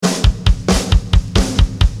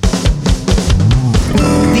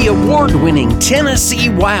award-winning Tennessee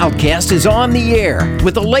Wildcast is on the air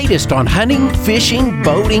with the latest on hunting, fishing,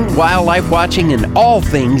 boating, wildlife watching, and all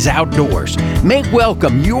things outdoors. Make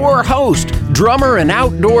welcome your host, drummer and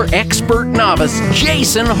outdoor expert novice,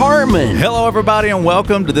 Jason Harmon. Hello, everybody, and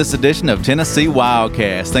welcome to this edition of Tennessee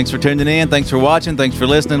Wildcast. Thanks for tuning in. Thanks for watching. Thanks for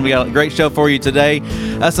listening. We got a great show for you today.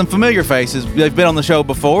 Some familiar faces. They've been on the show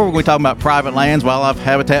before. We're going to be talking about private lands. Wildlife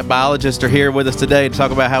habitat biologists are here with us today to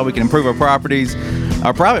talk about how we can improve our properties,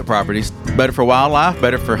 our private properties, better for wildlife,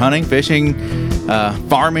 better for hunting, fishing,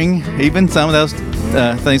 farming, even. Some of those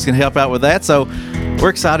things can help out with that. So we're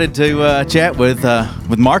excited to chat with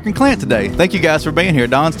Mark and Clint today. Thank you guys for being here.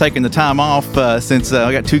 Don's taking the time off since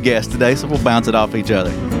I got two guests today, so we'll bounce it off each other.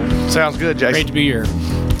 Sounds good, Jason. Great to be here.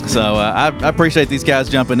 So I appreciate these guys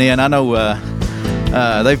jumping in. I know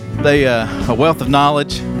they a wealth of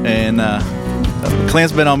knowledge, and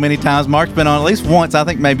Clint's been on many times. Mark's been on at least once, I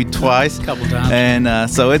think maybe twice. A couple times. And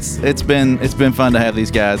so it's been fun to have these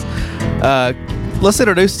guys. Let's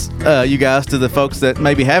introduce you guys to the folks that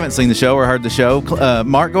maybe haven't seen the show or heard the show.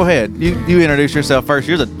 Mark, go ahead. You introduce yourself first.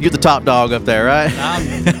 You're the top dog up there, right?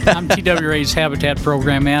 I'm TWRA's Habitat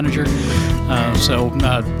Program Manager.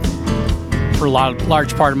 For a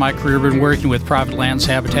large part of my career, I've been working with private lands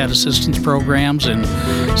habitat assistance programs, and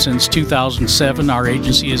since 2007, our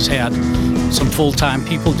agency has had some full-time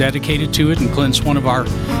people dedicated to it, and Clint's one of our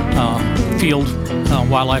field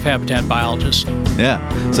wildlife habitat biologists.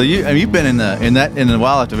 Yeah. So you've been in the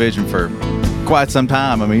wildlife division for quite some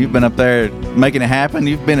time. I mean, you've been up there making it happen.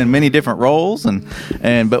 You've been in many different roles,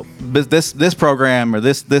 but this program or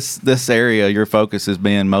this area, your focus has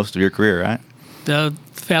been most of your career, right? The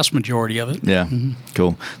vast majority of it. Yeah. Mm-hmm.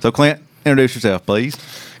 Cool. So Clint, introduce yourself, please.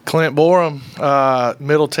 Clint Borum,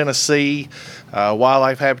 Middle Tennessee,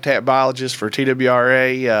 wildlife habitat biologist for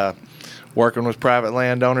TWRA, working with private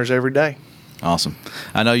landowners every day. Awesome.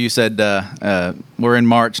 I know you said we're in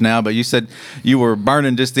March now, but you said you were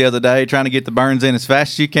burning just the other day, trying to get the burns in as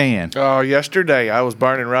fast as you can. Yesterday I was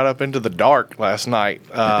burning right up into the dark last night.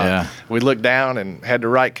 Yeah. We looked down and had the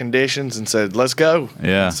right conditions and said, let's go.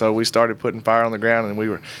 Yeah. So we started putting fire on the ground, and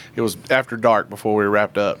it was after dark before we were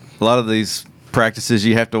wrapped up. A lot of these practices,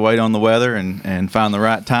 you have to wait on the weather and find the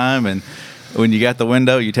right time, and when you got the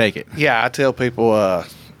window, you take it. Yeah, I tell people,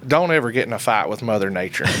 don't ever get in a fight with Mother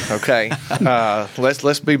Nature, okay?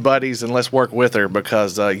 Let's be buddies and let's work with her,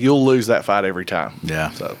 because you'll lose that fight every time. Yeah.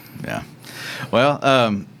 So yeah. Well,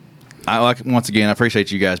 once again, I appreciate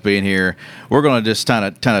you guys being here. We're going to just kind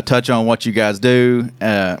of touch on what you guys do.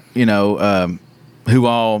 Who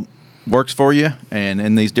all works for you, and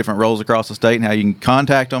in these different roles across the state, and how you can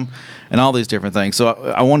contact them, and all these different things. So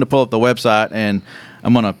I wanted to pull up the website, and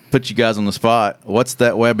I'm going to put you guys on the spot. What's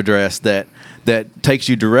that web address that takes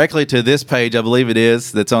you directly to this page? I believe it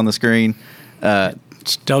is, that's on the screen.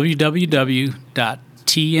 It's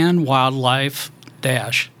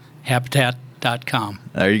www.tnwildlife-habitat.com.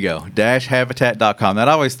 There you go, -habitat.com. That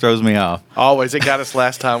always throws me off. always, it got us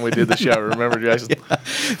last time we did the show. Remember, Jason? Yeah.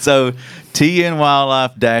 So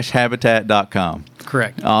tnwildlife-habitat.com.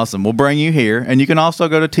 Correct. Awesome. We'll bring you here, and you can also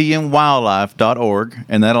go to tnwildlife.org,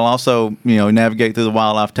 and that'll also navigate through the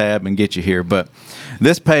wildlife tab and get you here. But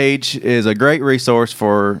this page is a great resource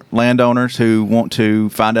for landowners who want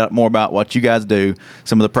to find out more about what you guys do,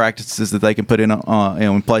 some of the practices that they can put in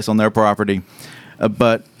place on their property.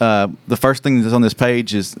 But the first thing that's on this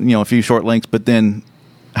page is a few short links, but then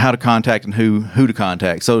how to contact and who to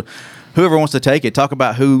contact. So whoever wants to take it, talk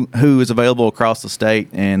about who is available across the state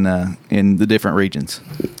and in the different regions.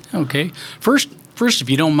 Okay. First, if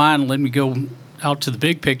you don't mind, let me go out to the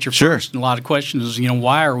big picture Sure. first. And a lot of questions is,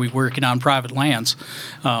 why are we working on private lands?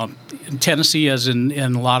 In Tennessee, as in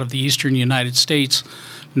a lot of the eastern United States,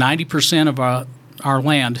 90% of our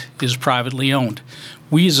land is privately owned.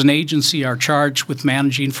 We as an agency are charged with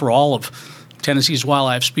managing for all of Tennessee's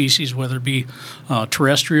wildlife species, whether it be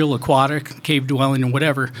terrestrial, aquatic, cave-dwelling, or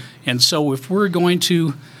whatever. And so if we're going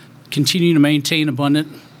to continue to maintain abundant,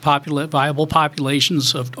 viable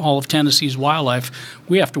populations of all of Tennessee's wildlife,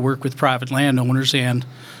 we have to work with private landowners and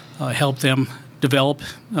help them develop,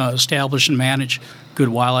 establish, and manage good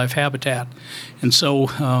wildlife habitat. And so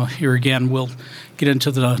here again, we'll get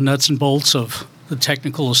into the nuts and bolts of the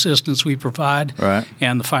technical assistance we provide, right,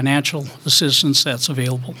 and the financial assistance that's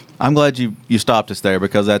available. I'm glad you stopped us there,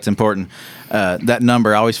 because that's important. That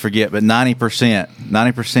number I always forget, but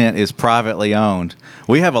 90% is privately owned.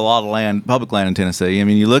 We have a lot of land, public land in Tennessee. I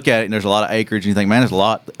mean, you look at it and there's a lot of acreage, and you think, man, there's a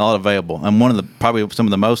lot available. And probably some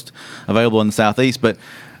of the most available in the Southeast. But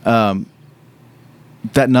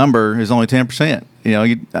that number is only 10%.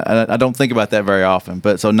 I don't think about that very often.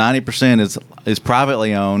 But so 90% is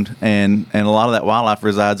privately owned, and a lot of that wildlife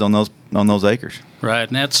resides on those acres. Right,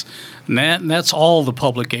 and that's all the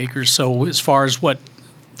public acres. So as far as what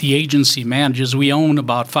the agency manages, we own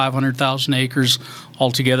about 500,000 acres.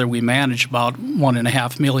 Altogether, we manage about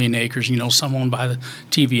 1.5 million acres, some owned by the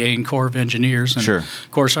TVA and Corps of Engineers. And sure. Of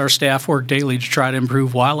course, our staff work daily to try to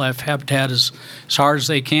improve wildlife habitat as hard as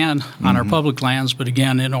they can on our public lands. But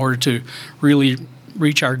again, in order to really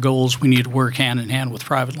reach our goals, we need to work hand in hand with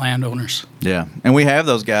private landowners. Yeah, and we have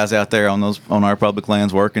those guys out there on our public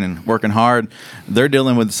lands working hard. They're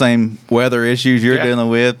dealing with the same weather issues you're dealing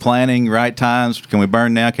with, planting right times. Can we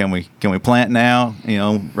burn now? Can we plant now?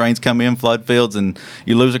 Rains come in, flood fields, and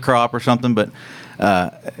you lose a crop or something. But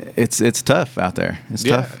it's tough out there. It's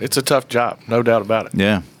tough. It's a tough job, no doubt about it.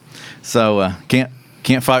 Yeah. So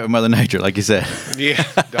can't fight with Mother Nature, like you said. Yeah,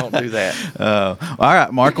 don't do that. All right,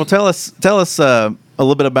 Mark. Well, tell us a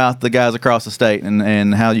little bit about the guys across the state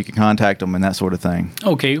and how you can contact them and that sort of thing.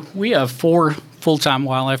 Okay, we have 4 full-time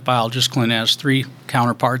wildlife biologists. Clint has 3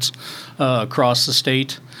 counterparts across the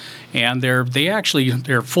state, and they're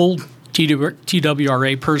full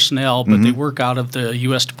TWRA personnel, but they work out of the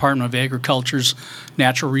U.S. Department of Agriculture's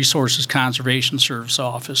Natural Resources Conservation Service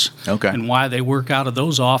office. Okay. And why they work out of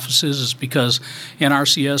those offices is because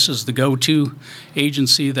NRCS is the go-to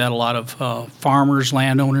agency that a lot of farmers,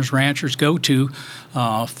 landowners, ranchers go to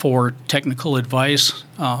for technical advice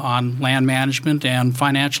on land management and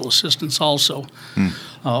financial assistance also.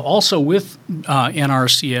 Also with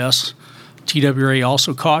NRCS, TWRA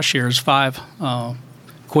also cost shares 5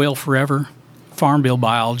 Quail Forever Farm Bill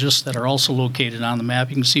biologists that are also located on the map.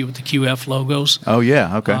 You can see with the QF logos. Oh,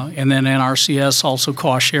 yeah, okay. And then NRCS also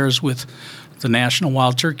cost shares with the National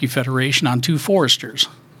Wild Turkey Federation on 2 foresters.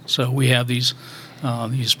 So we have these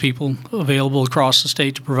people available across the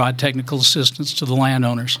state to provide technical assistance to the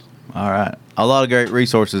landowners. All right. A lot of great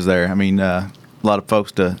resources there. I mean, a lot of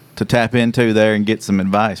folks to tap into there and get some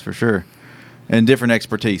advice for sure, and different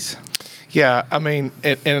expertise. Yeah, I mean,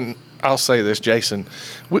 and I'll say this, Jason,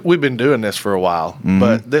 we've been doing this for a while,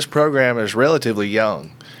 but this program is relatively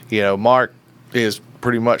young. Mark is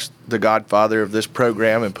pretty much the godfather of this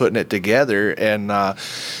program and putting it together, and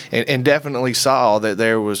definitely saw that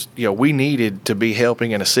there was, we needed to be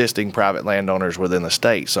helping and assisting private landowners within the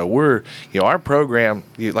state. So we're, our program,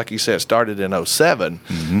 like you said, started in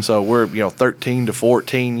 2007. So we're, 13 to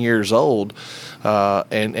 14 years old,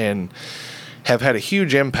 and have had a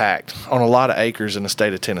huge impact on a lot of acres in the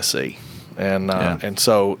state of Tennessee. And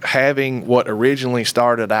so having what originally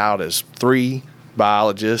started out as 3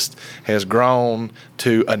 biologists has grown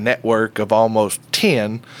to a network of almost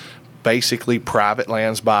 10 basically private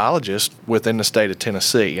lands biologists within the state of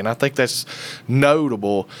Tennessee. And I think that's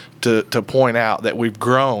notable to point out that we've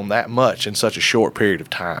grown that much in such a short period of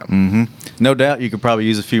time. No doubt you could probably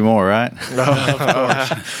use a few more, right?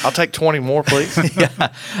 I'll take 20 more, please.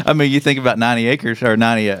 Yeah. I mean, you think about 90 acres or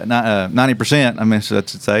 90%, I mean, I should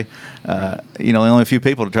say, only a few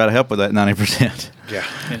people to try to help with that 90%. Yeah.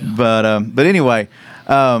 But anyway,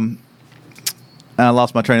 I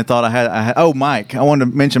lost my train of thought. I had Mike. I wanted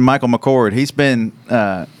to mention Michael McCord. He's been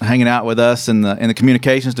hanging out with us in the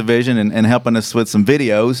communications division and helping us with some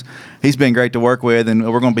videos. He's been great to work with, and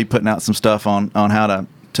we're going to be putting out some stuff on how to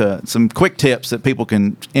some quick tips that people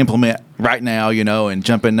can implement right now, and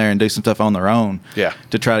jump in there and do some stuff on their own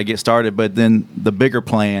to try to get started. But then the bigger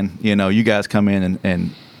plan, you guys come in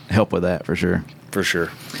and help with that for sure. For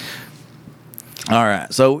sure. All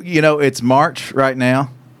right. So, it's March right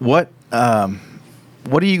now. What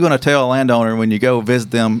are you going to tell a landowner when you go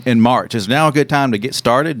visit them in March? Is now a good time to get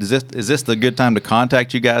started? Is this the good time to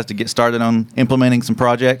contact you guys to get started on implementing some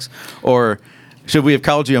projects? Or should we have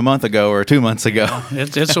called you a month ago or 2 months ago?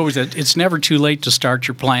 It's always it's never too late to start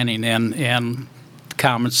your planning, and the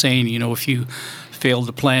common saying, if you fail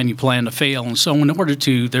to plan, you plan to fail. And so in order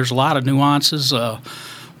to, there's a lot of nuances.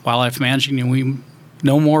 Wildlife management, we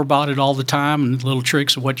know more about it all the time, and little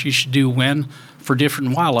tricks of what you should do when for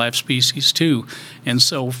different wildlife species too. And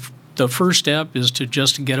so the first step is to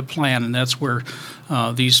just get a plan, and that's where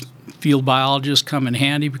these field biologists come in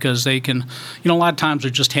handy, because they can, a lot of times they're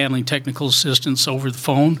just handling technical assistance over the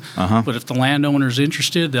phone. But if the landowner is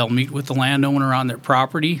interested, they'll meet with the landowner on their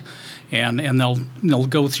property, and they'll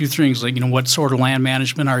go through things like, what sort of land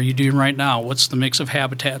management are you doing right now? What's the mix of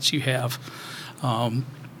habitats you have?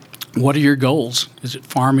 What are your goals? Is it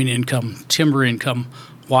farming income, timber income,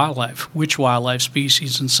 wildlife? Which wildlife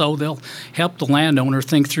species? And so they'll help the landowner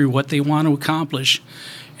think through what they want to accomplish,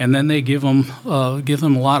 and then they give them a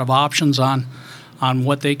lot of options on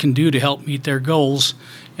what they can do to help meet their goals.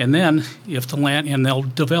 And then if the land, and they'll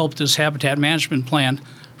develop this habitat management plan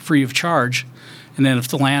free of charge. And then if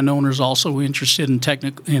the landowner is also interested in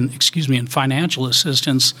financial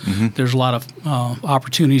assistance, there's a lot of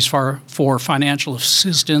opportunities for financial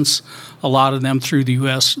assistance, a lot of them through the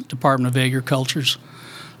U.S. Department of Agriculture's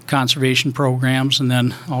conservation programs, and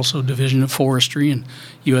then also Division of Forestry and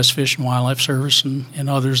U.S. Fish and Wildlife Service and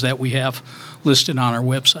others that we have listed on our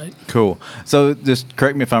website. Cool. So just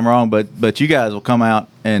correct me if I'm wrong, but you guys will come out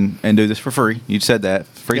and do this for free. You said that,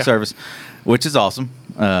 free service, which is awesome.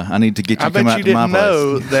 I need to get you to come out to my place.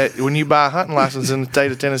 I bet you didn't know that when you buy a hunting license in the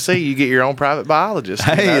state of Tennessee, you get your own private biologist.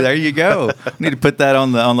 Hey, there you go. Need to put that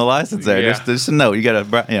on the license there. Yeah. Just a note. You got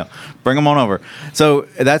to bring them on over. So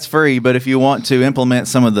that's free. But if you want to implement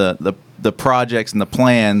some of the projects and the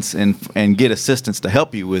plans and get assistance to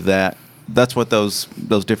help you with that, that's what those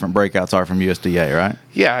different breakouts are from USDA, right?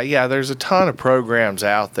 Yeah. There's a ton of programs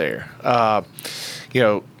out there.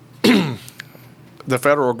 The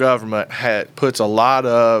federal government puts a lot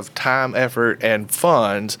of time, effort, and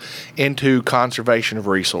funds into conservation of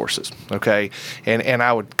resources, okay? And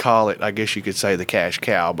I would call it, I guess you could say, the cash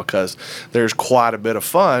cow, because there's quite a bit of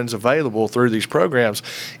funds available through these programs,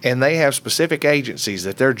 and they have specific agencies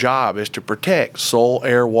that their job is to protect soil,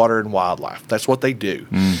 air, water, and wildlife. That's what they do.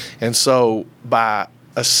 And so by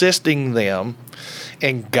assisting them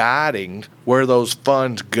and guiding where those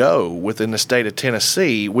funds go within the state of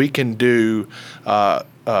Tennessee, we can do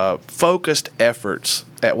focused efforts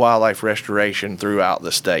at wildlife restoration throughout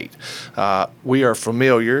the state. We are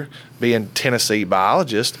familiar, being Tennessee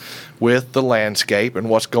biologists, with the landscape and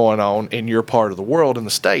what's going on in your part of the world in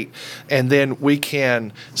the state. And then we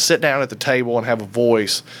can sit down at the table and have a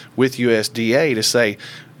voice with USDA to say,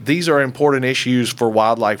 these are important issues for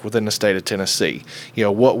wildlife within the state of Tennessee.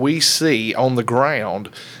 What we see on the ground,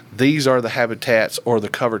 these are the habitats or the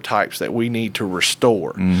cover types that we need to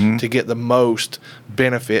restore to get the most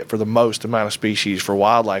benefit for the most amount of species for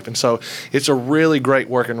wildlife. And so it's a really great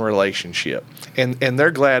working relationship. And they're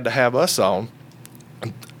glad to have us on.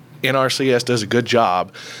 NRCS does a good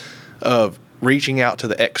job of reaching out to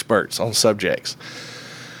the experts on subjects.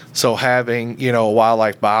 So having, a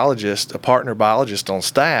wildlife biologist, a partner biologist on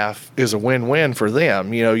staff is a win-win for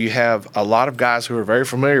them. You have a lot of guys who are very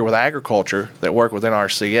familiar with agriculture that work with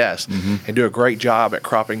NRCS and do a great job at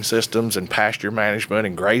cropping systems and pasture management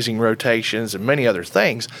and grazing rotations and many other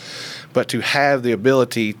things. But to have the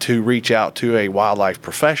ability to reach out to a wildlife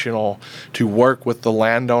professional to work with the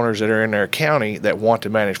landowners that are in their county that want to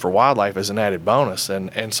manage for wildlife is an added bonus.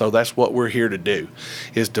 And so that's what we're here to do,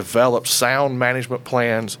 is develop sound management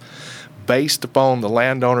plans based upon the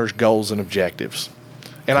landowner's goals and objectives.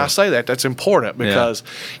 And I say that's important because,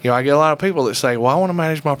 I get a lot of people that say, well, I want to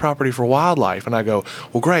manage my property for wildlife. And I go,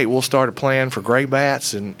 well, great, we'll start a plan for gray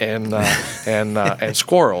bats and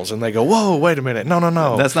squirrels. And they go, whoa, wait a minute.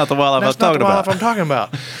 No. That's not the wildlife I'm talking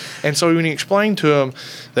about. And so when you explain to them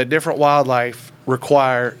that different wildlife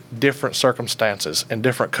require different circumstances and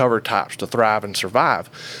different cover types to thrive and survive.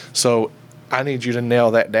 So I need you to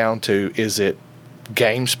nail that down to, is it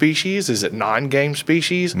game species? Is it non-game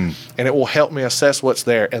species? And it will help me assess what's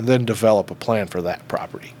there and then develop a plan for that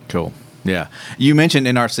property. Cool. Yeah. You mentioned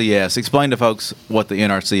NRCS. Explain to folks what the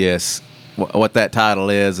NRCS, what that title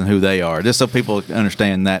is and who they are, just so people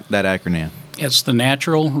understand that acronym. It's the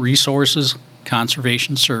Natural Resources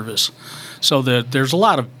Conservation Service. So there's a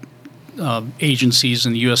lot of agencies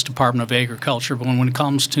in the U.S. Department of Agriculture, but when it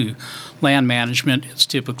comes to land management, it's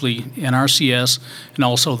typically NRCS and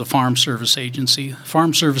also the Farm Service Agency.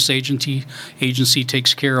 Farm Service Agency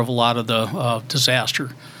takes care of a lot of the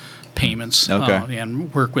disaster payments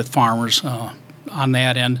and work with farmers on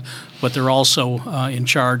that end, but they're also in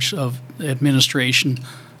charge of administration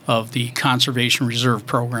of the Conservation Reserve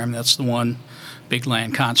Program. That's the one big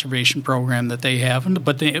land conservation program that they have,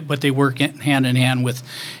 but they work hand in hand with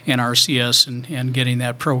NRCS and getting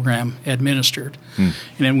that program administered. And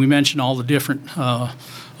then we mentioned all the different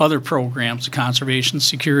other programs, the Conservation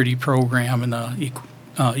Security Program and the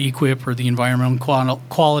EQIP, or the Environmental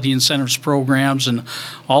Quality Incentives Programs, and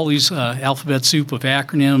all these alphabet soup of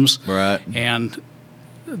acronyms. Right. And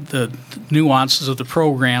the nuances of the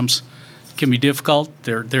programs can be difficult.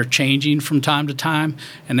 They're changing from time to time,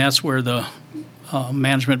 and that's where the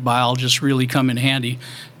management biologists really come in handy,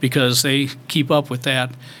 because they keep up with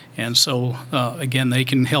that. And so, again, they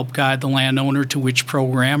can help guide the landowner to which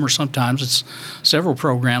program, or sometimes it's several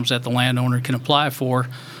programs that the landowner can apply for,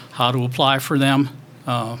 how to apply for them.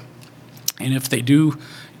 And if they do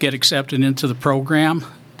get accepted into the program,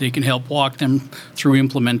 they can help walk them through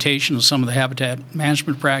implementation of some of the habitat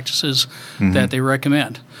management practices that they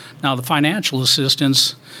recommend. Now, the financial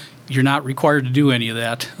assistance, you're not required to do any of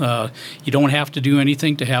that. You don't have to do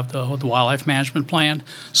anything to have the wildlife management plan.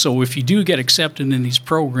 So if you do get accepted in these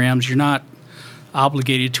programs, you're not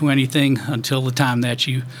obligated to anything until the time that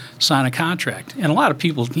you sign a contract. And a lot of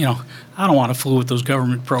people, I don't want to fool with those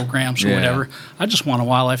government programs or whatever. I just want a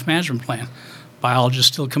wildlife management plan.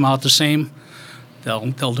 Biologists still come out the same.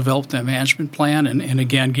 They'll develop that management plan and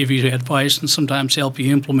again give you advice and sometimes help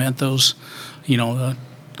you implement those,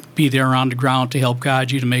 be there on the ground to help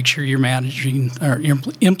guide you to make sure you're managing or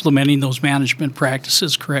implementing those management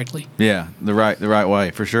practices correctly. Yeah, the right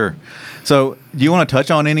way for sure. So, do you want to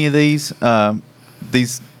touch on any of these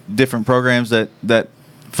different programs that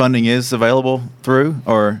funding is available through?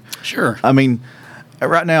 Or sure. I mean,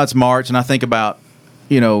 right now it's March, and I think about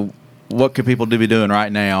what could people be doing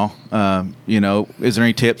right now? Is there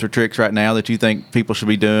any tips or tricks right now that you think people should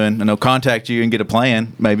be doing? I know contact you and get a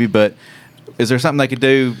plan maybe, but is there something they could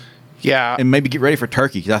do? Yeah. And maybe get ready for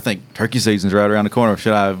turkey. 'Cause I think turkey season's right around the corner.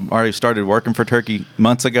 Should I have already started working for turkey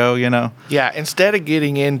months ago, Yeah, instead of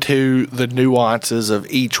getting into the nuances of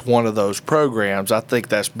each one of those programs, I think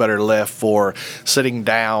that's better left for sitting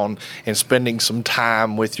down and spending some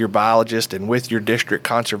time with your biologist and with your district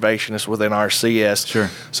conservationist within RCS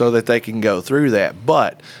so that they can go through that.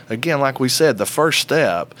 But, again, like we said, the first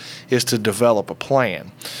step is to develop a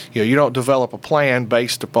plan. You don't develop a plan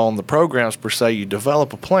based upon the programs per se. You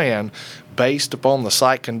develop a plan based upon the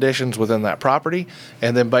site conditions within that property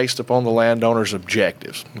and then based upon the landowner's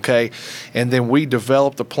objectives, okay? And then we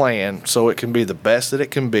develop the plan so it can be the best that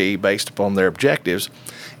it can be based upon their objectives.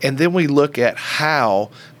 And then we look at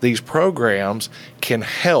how these programs can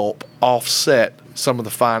help offset some of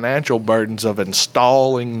the financial burdens of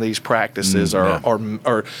installing these practices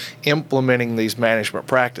or implementing these management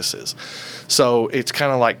practices. So it's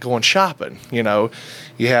kind of like going shopping,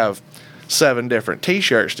 You have 7 different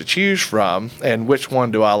T-shirts to choose from, and which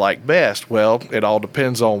one do I like best? Well, it all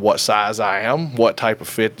depends on what size I am, what type of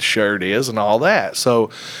fit the shirt is, and all that. So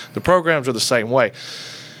the programs are the same way.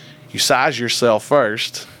 You size yourself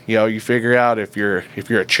first. You figure out if you're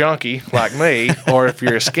a chunky like me or if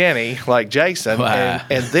you're a skinny like Jason,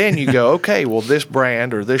 and then you go, okay, well, this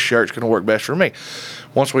brand or this shirt's going to work best for me.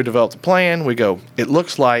 Once we develop the plan, we go, it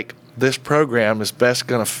looks like this program is best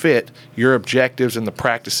going to fit your objectives and the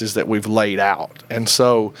practices that we've laid out. And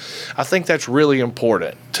so I think that's really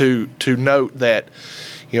important to note that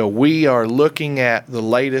we are looking at the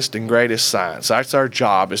latest and greatest science. That's our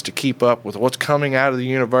job, is to keep up with what's coming out of the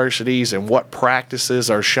universities and what practices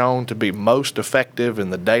are shown to be most effective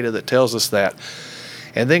and the data that tells us that.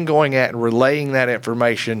 And then going at and relaying that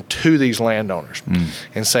information to these landowners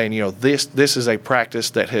and saying, this is a practice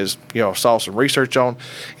that has, saw some research on.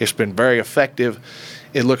 It's been very effective.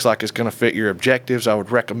 It looks like it's going to fit your objectives. I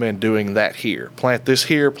would recommend doing that here. Plant this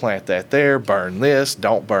here, plant that there, burn this,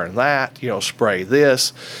 don't burn that, spray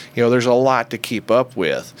this. There's a lot to keep up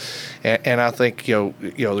with. And I think, your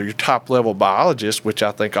top level biologists, which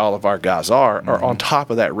I think all of our guys are on top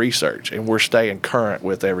of that research. And we're staying current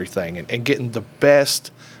with everything and getting the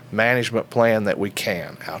best management plan that we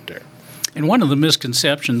can out there. And one of the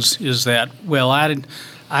misconceptions is that,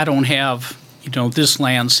 I don't have this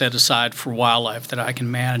land set aside for wildlife that I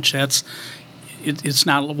can manage. It's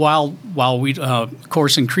not while we, of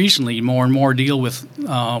course, increasingly more and more deal with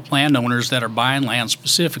landowners that are buying land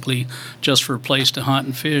specifically just for a place to hunt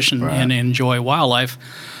and fish and enjoy wildlife.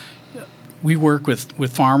 We work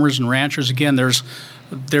with farmers and ranchers. Again, there's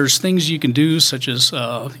things you can do, such as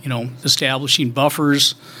establishing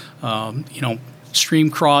buffers,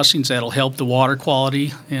 stream crossings that'll help the water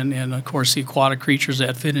quality and of course the aquatic creatures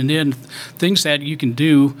that fit in, things that you can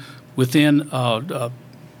do within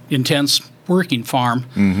intense working farm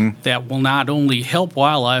that will not only help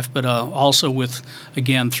wildlife but also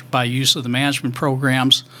by use of the management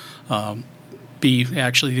programs come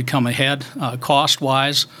ahead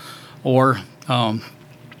cost-wise or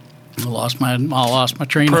I lost my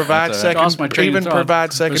train. Provide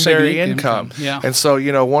secondary income. Yeah. And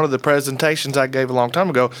so, one of the presentations I gave a long time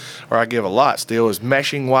ago, or I give a lot still, is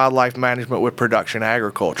meshing wildlife management with production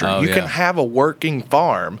agriculture. You can have a working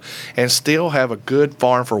farm and still have a good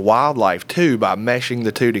farm for wildlife too by meshing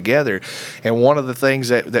the two together. And one of the things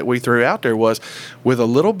that we threw out there was, with a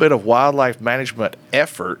little bit of wildlife management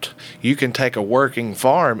effort, you can take a working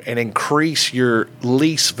farm and increase your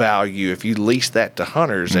lease value if you lease that to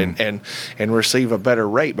hunters and in and receive a better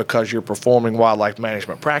rate because you're performing wildlife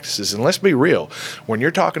management practices. And let's be real, when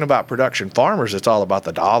you're talking about production farmers, it's all about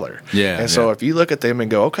the dollar. Yeah. And so if you look at them and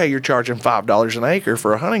go, okay, you're charging $5 an acre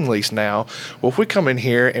for a hunting lease now. Well, if we come in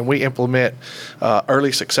here and we implement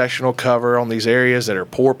early successional cover on these areas that are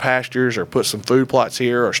poor pastures, or put some food plots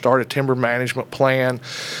here, or start a timber management plan,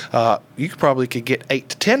 you probably could get $8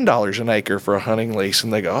 to $10 an acre for a hunting lease.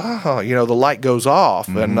 And they go, the light goes off.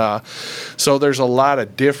 Mm-hmm. And so there's a lot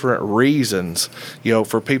of different reasons,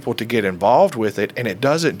 for people to get involved with it. And it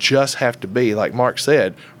doesn't just have to be, like Mark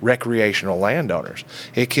said, recreational landowners.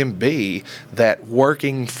 It can be that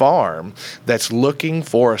working farm that's looking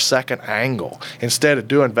for a second angle. Instead of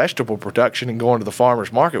doing vegetable production and going to the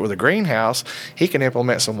farmer's market with a greenhouse, he can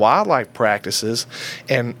implement some wildlife practices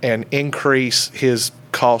and increase his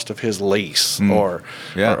cost of his lease or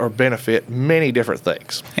benefit many different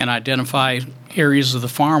things. And identify areas of the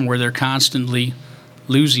farm where they're constantly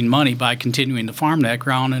losing money by continuing to farm that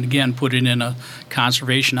ground, and again put it in a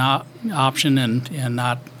conservation option and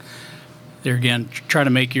not there again try to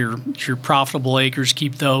make your profitable acres,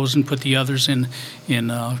 keep those and put the others in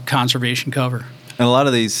conservation cover. And a lot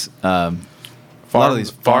of these farm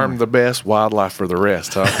the best, wildlife for the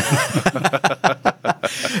rest, huh?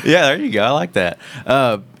 Yeah, there you go. I like that.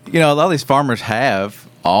 A lot of these farmers have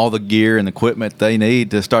all the gear and equipment they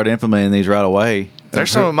need to start implementing these right away. They're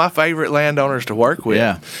some of my favorite landowners to work with.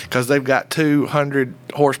 Yeah. Because they've got 200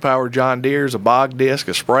 horsepower John Deeres, a bog disc,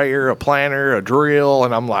 a sprayer, a planter, a drill,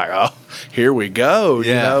 and I'm like, oh, here we go.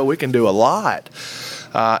 Yeah. We can do a lot.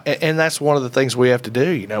 And that's one of the things we have to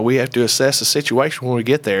do. We have to assess the situation when we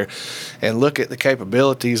get there and look at the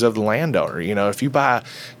capabilities of the landowner. If you buy,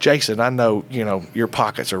 Jason, I know, your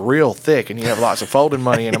pockets are real thick and you have lots of folding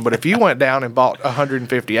money in them, but if you went down and bought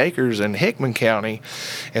 150 acres in Hickman County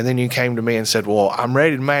and then you came to me and said, well, I'm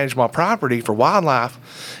ready to manage my property for wildlife,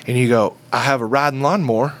 and you go, I have a riding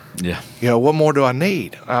lawnmower. Yeah. What more do I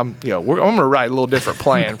need? I'm going to write a little different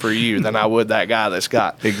plan for you than I would that guy that's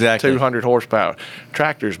got exactly 200 horsepower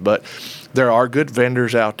tractors. But there are good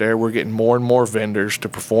vendors out there. We're getting more and more vendors to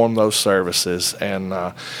perform those services,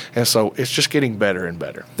 and so it's just getting better and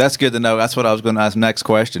better. That's good to know. That's what I was going to ask. Next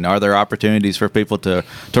question: are there opportunities for people to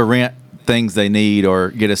rent things they need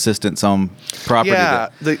or get assistance on property? Yeah,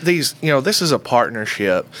 this is a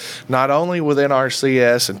partnership, not only with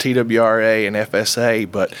NRCS and TWRA and FSA,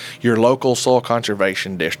 but your local soil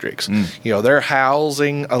conservation districts. They're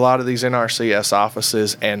housing a lot of these NRCS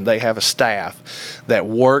offices, and they have a staff that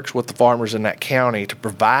works with the farmers in that county to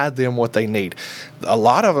provide them what they need. A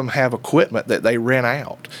lot of them have equipment that they rent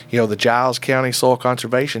out. The Giles County Soil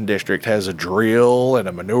Conservation District has a drill and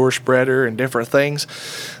a manure spreader and different things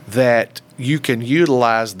that you can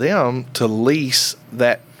utilize them to lease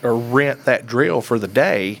that or rent that drill for the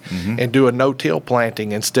day and do a no-till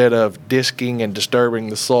planting instead of disking and disturbing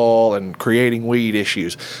the soil and creating weed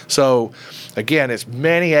issues. So, again, it's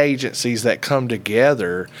many agencies that come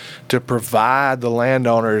together to provide the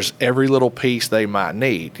landowners every little piece they might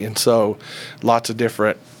need. And so lots of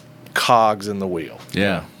different cogs in the wheel.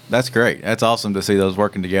 Yeah. That's great. That's awesome to see those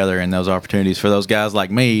working together and those opportunities for those guys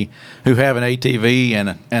like me who have an ATV and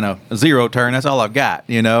a zero turn. That's all I've got.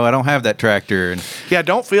 I don't have that tractor. Yeah,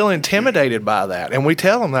 don't feel intimidated by that. And we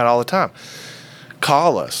tell them that all the time.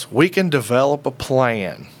 Call us. We can develop a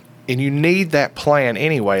plan. And you need that plan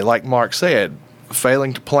anyway. Like Mark said,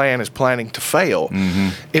 failing to plan is planning to fail.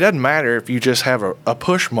 It doesn't matter if you just have a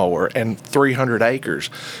push mower and 300 acres.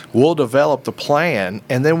 We'll develop the plan,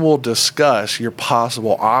 and then we'll discuss your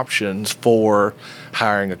possible options for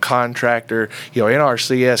hiring a contractor.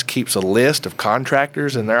 NRCS keeps a list of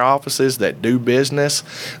contractors in their offices that do business,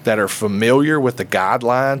 that are familiar with the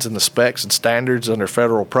guidelines and the specs and standards under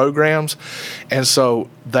federal programs. And so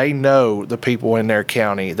they know the people in their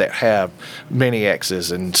county that have mini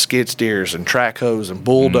X's and skid steers and track hoes and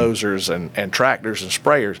bulldozers and tractors and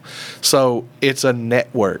sprayers. So it's a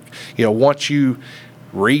network. Once you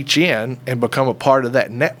reach in and become a part of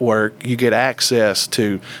that network, you get access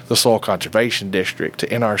to the Soil Conservation District, to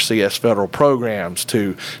NRCS federal programs,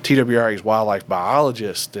 to TWRA's wildlife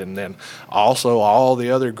biologists, and then also all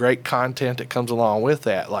the other great content that comes along with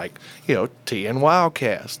that, like, TN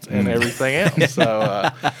Wildcast and everything else.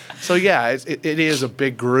 So yeah, it is a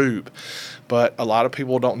big group, but a lot of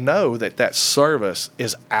people don't know that service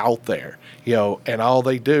is out there, and all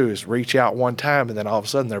they do is reach out one time, and then all of a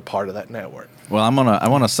sudden they're part of that network. Well, I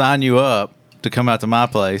want to sign you up to come out to my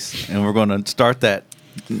place, and we're going to start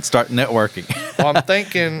networking. Well, I'm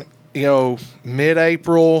thinking,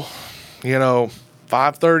 mid-April,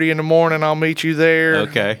 5:30 in the morning, I'll meet you there.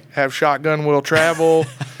 Okay. Have shotgun will travel.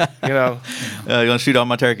 You're going to shoot all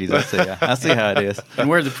my turkeys. I see how it is. And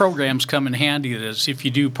where the programs come in handy is if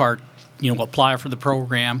you do apply for the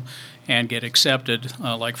program and get accepted,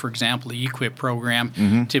 like, for example, the EQIP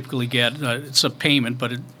program, typically get, it's a payment,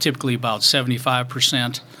 but typically about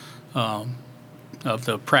 75% of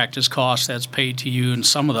the practice cost that's paid to you, and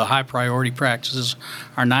some of the high priority practices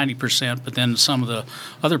are 90%, but then some of the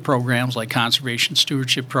other programs like Conservation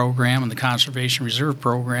Stewardship Program and the Conservation Reserve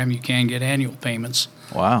Program, you can get annual payments.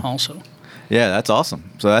 Wow. Also. Yeah, that's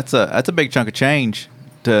awesome. So that's a big chunk of change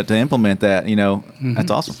to implement that,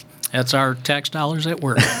 That's awesome. That's our tax dollars at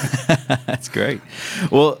work. That's great.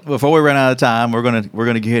 Well, before we run out of time, we're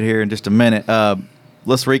gonna get here in just a minute.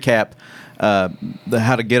 Let's recap how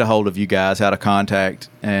to get a hold of you guys, how to contact,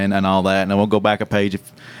 and all that. And then we'll go back a page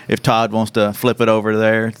if Todd wants to flip it over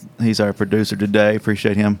there. He's our producer today.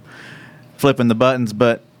 Appreciate him flipping the buttons.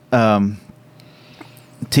 But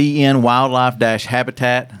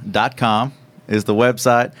tnwildlife-habitat.com is the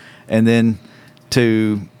website. And then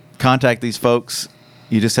to contact these folks,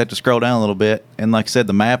 you just have to scroll down a little bit. And like I said,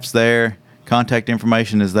 the map's there. Contact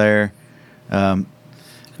information is there. And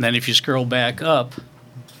then if you scroll back up,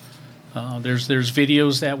 there's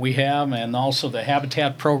videos that we have, and also the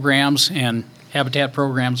Habitat programs and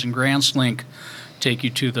Grants link take you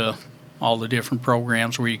to all the different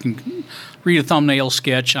programs where you can read a thumbnail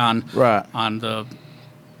sketch on the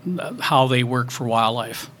how they work for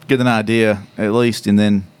wildlife. Get an idea at least, and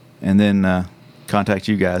then contact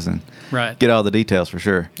you guys and get all the details for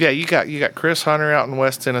sure. Yeah, you got Chris Hunter out in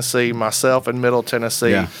West Tennessee, myself in Middle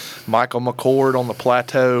Tennessee, Michael McCord on the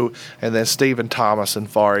Plateau, and then Stephen Thomas in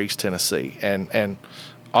Far East Tennessee. And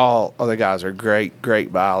all other guys are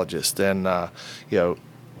great biologists. And, at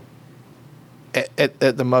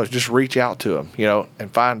the most, just reach out to them,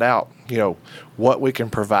 and find out, what we can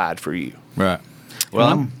provide for you. Right.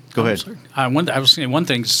 Well, go ahead. I was saying one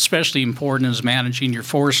thing especially important is managing your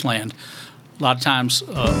forest land. A lot of times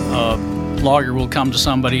a logger will come to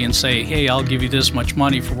somebody and say, hey, I'll give you this much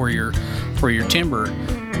money for your timber,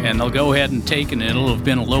 and they'll go ahead and take it, and it'll have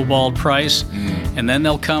been a lowballed price, and then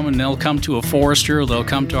they'll come to a forester, or they'll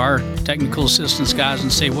come to our technical assistance guys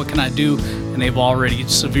and say, what can I do? And they've already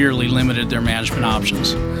severely limited their management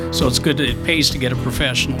options. So it pays to get a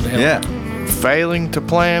professional to help. Yeah. Failing to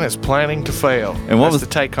plan is planning to fail. And what was the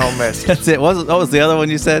take-home message? That's it. What was the other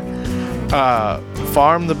one you said?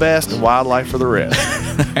 Farm the best and wildlife for the rest.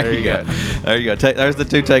 There you go. There you go. There's the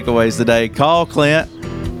two takeaways today. Call Clint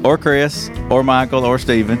or Chris or Michael or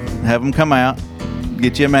Steven. Have them come out,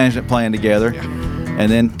 get you a management plan together, and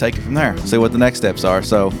then take it from there. See what the next steps are.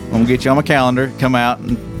 So I'm going to get you on my calendar. Come out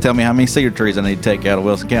and tell me how many cedar trees I need to take out of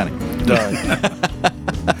Wilson County. Done.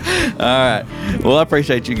 All right. Well, I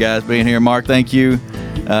appreciate you guys being here. Mark, thank you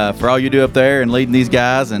for all you do up there and leading these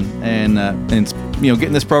guys and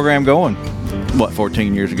getting this program going.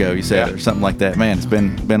 14 years ago you said, or something like that. Man, it's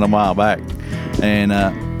been a while back. And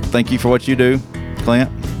thank you for what you do, Clint.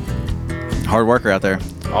 Hard worker out there.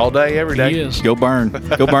 All day, every day. He is. Go burn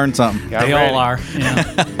something. They all are.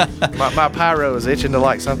 Yeah. my pyro is itching to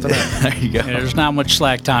light something up. There you go. Yeah, there's not much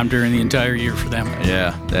slack time during the entire year for them.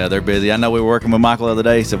 Yeah, they're busy. I know we were working with Michael the other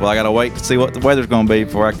day. He said, well, I got to wait to see what the weather's going to be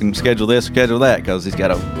before I can schedule this, schedule that, because he's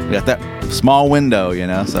got that small window,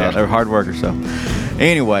 so they're hard workers. So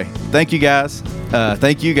anyway, thank you guys.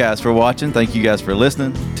 Thank you guys for watching. Thank you guys for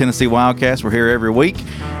listening. Tennessee Wildcast, we're here every week,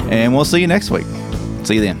 and we'll see you next week.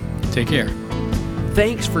 See you then. Take care.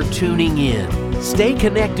 Thanks for tuning in. Stay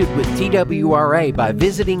connected with TWRA by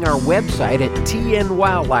visiting our website at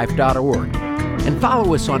tnwildlife.org and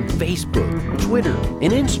follow us on Facebook, Twitter,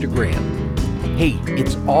 and Instagram. Hey,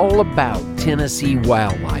 it's all about Tennessee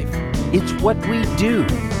wildlife. It's what we do.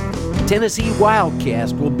 Tennessee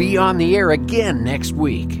Wildcast will be on the air again next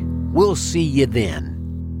week. We'll see you then.